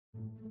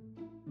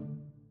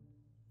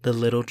The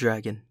Little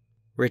Dragon.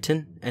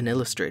 Written and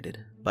illustrated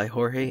by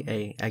Jorge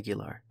A.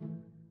 Aguilar.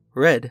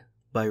 Read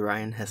by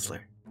Ryan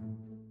Hessler.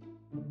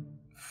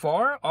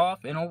 Far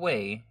off and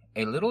away,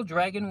 a little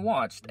dragon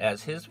watched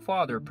as his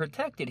father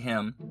protected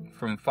him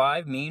from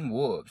 5 mean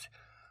wolves.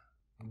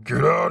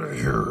 "Get out of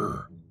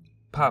here!"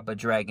 Papa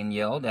Dragon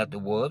yelled at the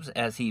wolves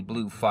as he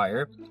blew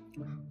fire.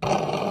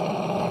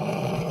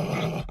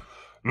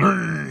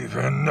 "Leave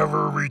and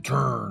never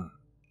return."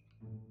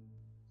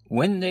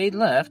 When they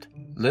left,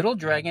 Little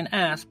Dragon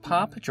asked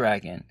Papa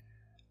Dragon,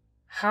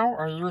 "How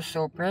are you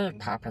so brave,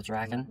 Papa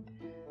Dragon?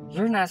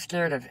 You're not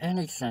scared of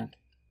anything."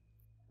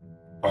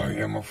 "I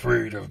am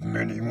afraid of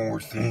many more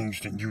things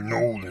than you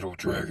know, little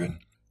dragon,"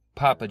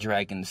 Papa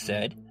Dragon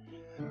said.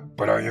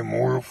 "But I am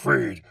more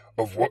afraid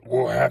of what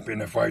will happen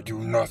if I do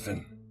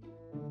nothing.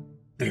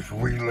 If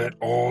we let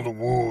all the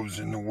wolves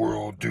in the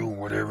world do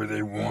whatever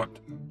they want,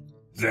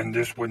 then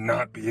this would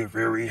not be a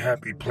very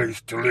happy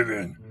place to live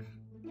in."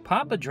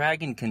 Papa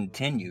Dragon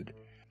continued,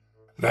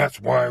 "That's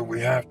why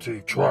we have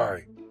to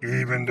try,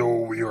 even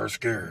though we are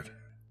scared."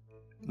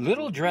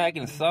 Little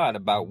Dragon thought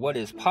about what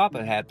his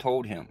papa had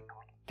told him.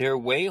 Their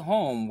way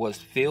home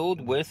was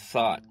filled with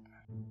thought.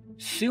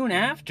 Soon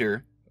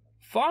after,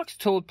 Fox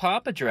told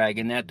Papa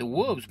Dragon that the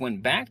wolves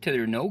went back to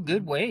their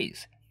no-good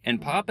ways,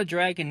 and Papa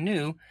Dragon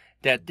knew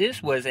that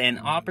this was an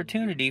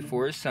opportunity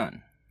for his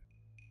son.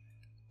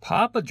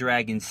 Papa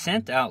Dragon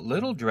sent out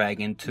Little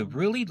Dragon to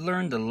really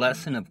learn the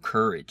lesson of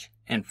courage,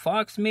 and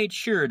Fox made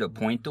sure to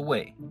point the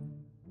way.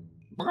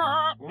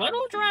 "Brr,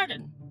 Little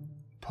Dragon,"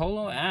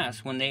 Polo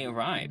asked when they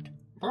arrived.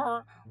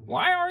 "Brr,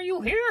 why are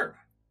you here?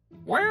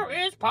 Where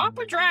is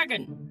Papa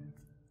Dragon?"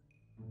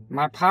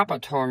 "My papa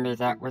told me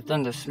that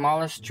within the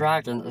smallest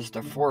dragon is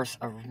the force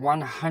of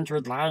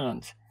 100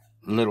 lions,"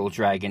 Little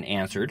Dragon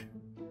answered.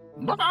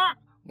 "But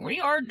we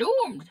are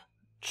doomed,"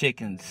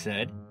 Chicken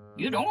said.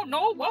 "You don't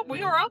know what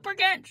we are up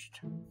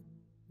against."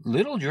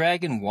 Little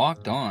Dragon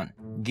walked on,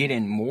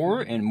 getting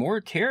more and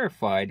more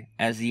terrified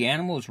as the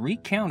animals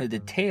recounted the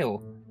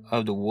tale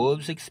of the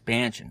wolves'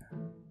 expansion.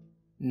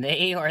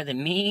 "They are the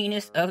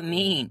meanest of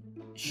mean,"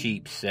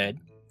 Sheep said.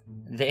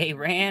 "They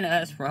ran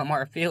us from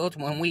our fields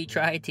when we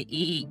tried to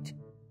eat."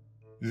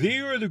 "They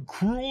are the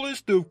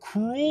cruelest of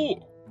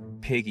cruel,"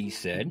 Piggy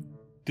said.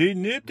 "They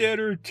nipped at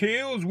our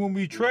tails when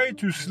we tried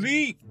to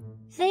sleep."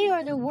 "They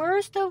are the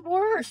worst of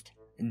worst,"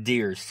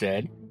 Deer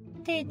said.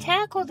 "They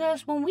tackled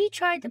us when we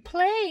tried to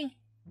play."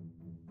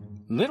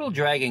 Little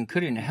Dragon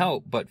couldn't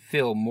help but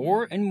feel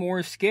more and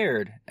more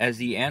scared as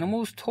the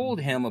animals told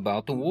him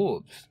about the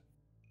wolves.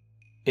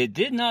 It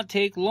did not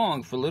take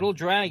long for Little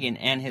Dragon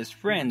and his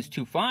friends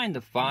to find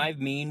the 5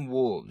 mean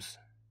wolves.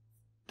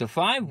 The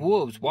 5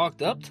 wolves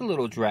walked up to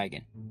Little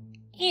Dragon.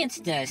 "It's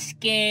the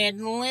scared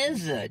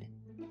lizard,"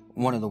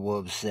 one of the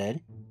wolves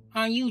said.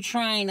 "Are you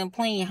trying to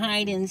play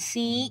hide and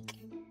seek?"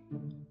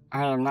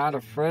 "I am not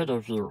afraid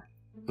of you,"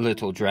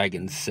 Little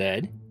Dragon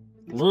said.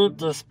 "Leave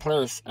this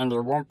place and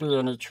there won't be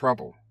any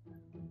trouble."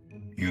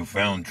 "You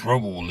found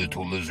trouble,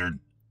 little lizard,"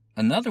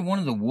 Another one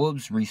of the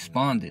wolves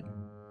responded.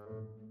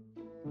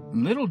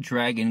 Little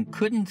Dragon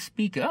couldn't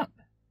speak up.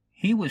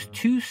 He was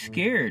too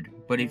scared,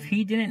 but if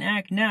he didn't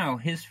act now,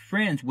 his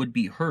friends would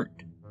be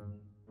hurt.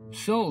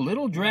 So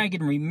Little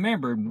Dragon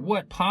remembered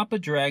what Papa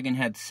Dragon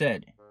had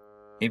said.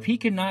 If he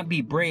could not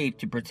be brave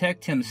to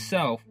protect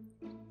himself,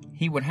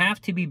 he would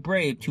have to be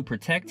brave to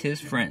protect his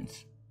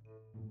friends.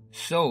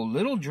 So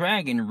Little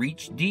Dragon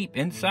reached deep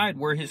inside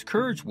where his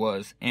courage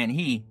was, and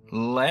he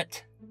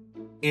let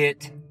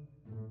it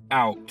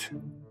out.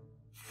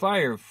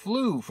 Fire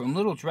flew from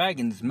Little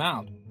Dragon's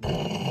mouth.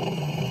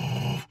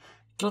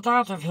 "Get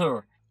out of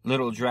here,"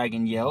 Little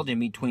Dragon yelled in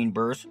between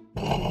bursts.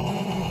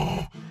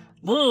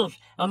 "Leave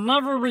and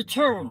never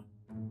return."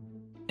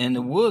 And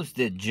the wolves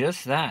did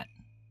just that.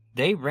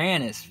 They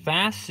ran as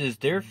fast as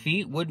their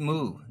feet would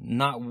move,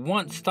 not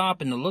once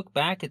stopping to look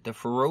back at the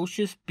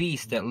ferocious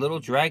beast that Little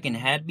Dragon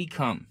had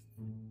become.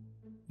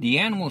 The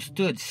animals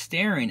stood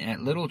staring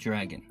at Little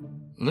Dragon.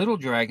 Little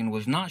Dragon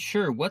was not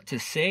sure what to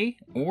say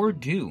or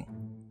do.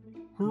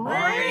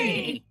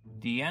 "Hooray!"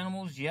 The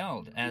animals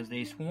yelled as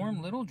they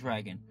swarmed Little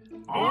Dragon.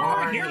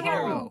 Our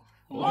hero!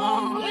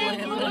 Long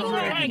live Little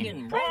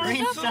Dragon,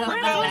 Prince of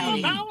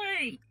the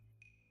Valley!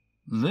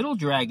 Little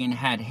Dragon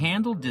had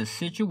handled this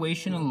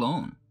situation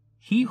alone.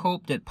 He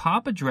hoped that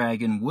Papa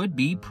Dragon would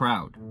be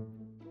proud.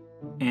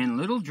 And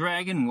Little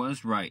Dragon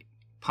was right.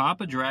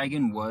 Papa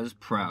Dragon was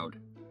proud.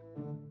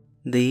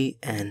 The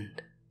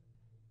end.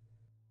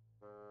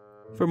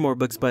 For more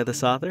books by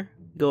this author,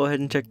 go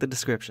ahead and check the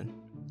description.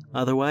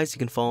 Otherwise, you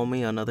can follow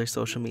me on other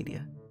social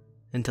media.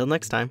 Until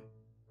next time.